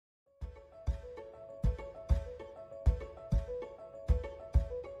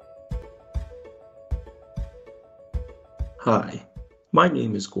Hi, my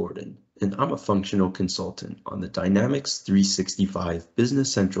name is Gordon, and I'm a functional consultant on the Dynamics 365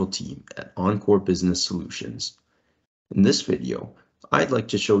 Business Central team at Encore Business Solutions. In this video, I'd like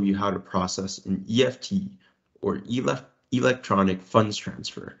to show you how to process an EFT or electronic funds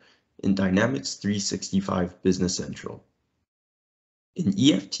transfer in Dynamics 365 Business Central. An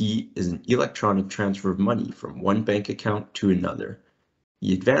EFT is an electronic transfer of money from one bank account to another.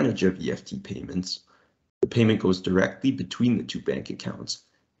 The advantage of EFT payments: the payment goes directly between the two bank accounts,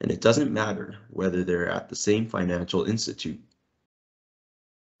 and it doesn't matter whether they're at the same financial institute.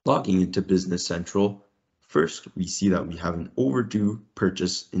 Logging into Business Central, first we see that we have an overdue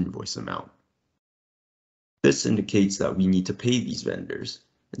purchase invoice amount. This indicates that we need to pay these vendors,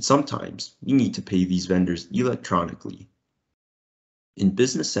 and sometimes we need to pay these vendors electronically. In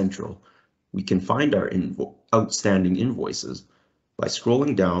Business Central, we can find our outstanding invoices by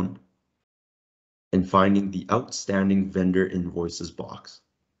scrolling down and finding the Outstanding Vendor Invoices box.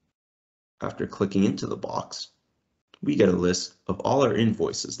 After clicking into the box, we get a list of all our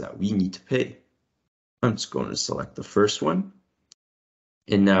invoices that we need to pay. I'm just going to select the first one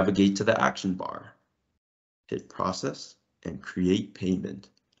and navigate to the action bar. Hit Process and Create Payment.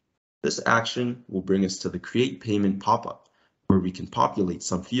 This action will bring us to the Create Payment pop-up, where we can populate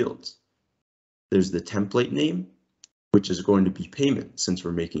some fields. There's the template name, which is going to be payment since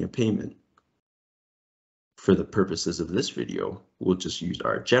we're making a payment. For the purposes of this video, we'll just use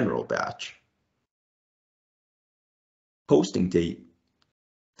our general batch. Posting date,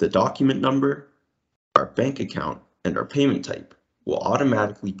 the document number, our bank account, and our payment type will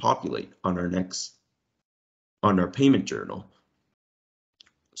automatically populate on our payment journal.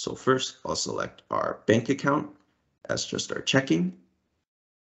 So first, I'll select our bank account as just our checking,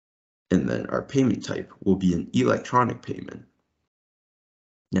 and then our payment type will be an electronic payment.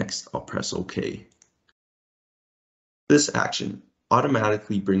 Next, I'll press OK. This action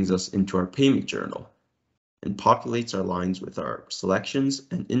automatically brings us into our payment journal and populates our lines with our selections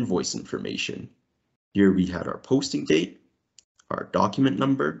and invoice information. Here we had our posting date, our document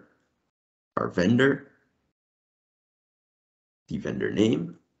number, our vendor, the vendor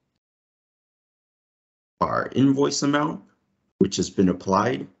name, our invoice amount, which has been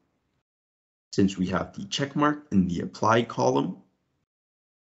applied since we have the check mark in the applied column,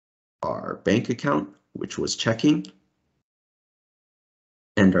 our bank account, which was checking,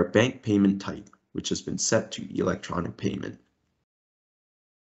 and our bank payment type, which has been set to electronic payment.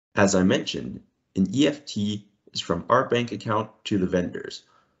 As I mentioned, an EFT is from our bank account to the vendors.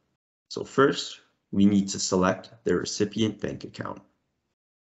 So first, we need to select the recipient bank account.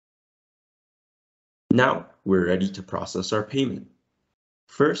 Now we're ready to process our payment.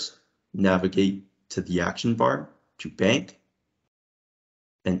 First, navigate to the action bar to Bank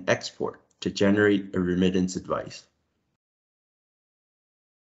and Export to generate a remittance advice.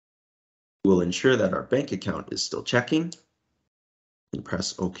 We'll ensure that our bank account is still checking and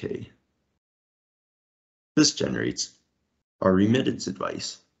press OK. This generates our remittance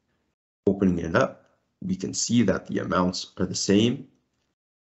advice. Opening it up, we can see that the amounts are the same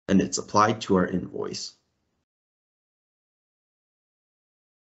and it's applied to our invoice.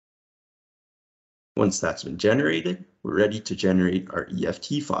 Once that's been generated, we're ready to generate our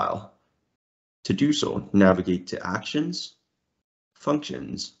EFT file. To do so, navigate to Actions,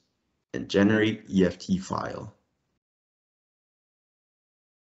 Functions, and Generate EFT File.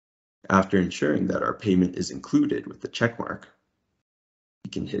 After ensuring that our payment is included with the checkmark,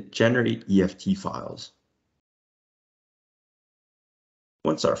 we can hit Generate EFT Files.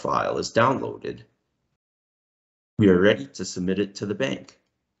 Once our file is downloaded, we are ready to submit it to the bank.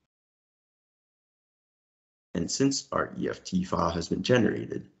 And since our EFT file has been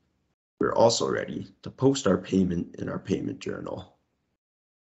generated, we're also ready to post our payment in our payment journal.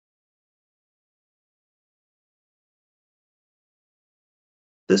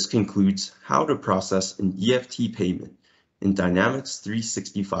 This concludes how to process an EFT payment in Dynamics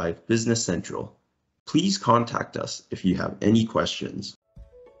 365 Business Central. Please contact us if you have any questions.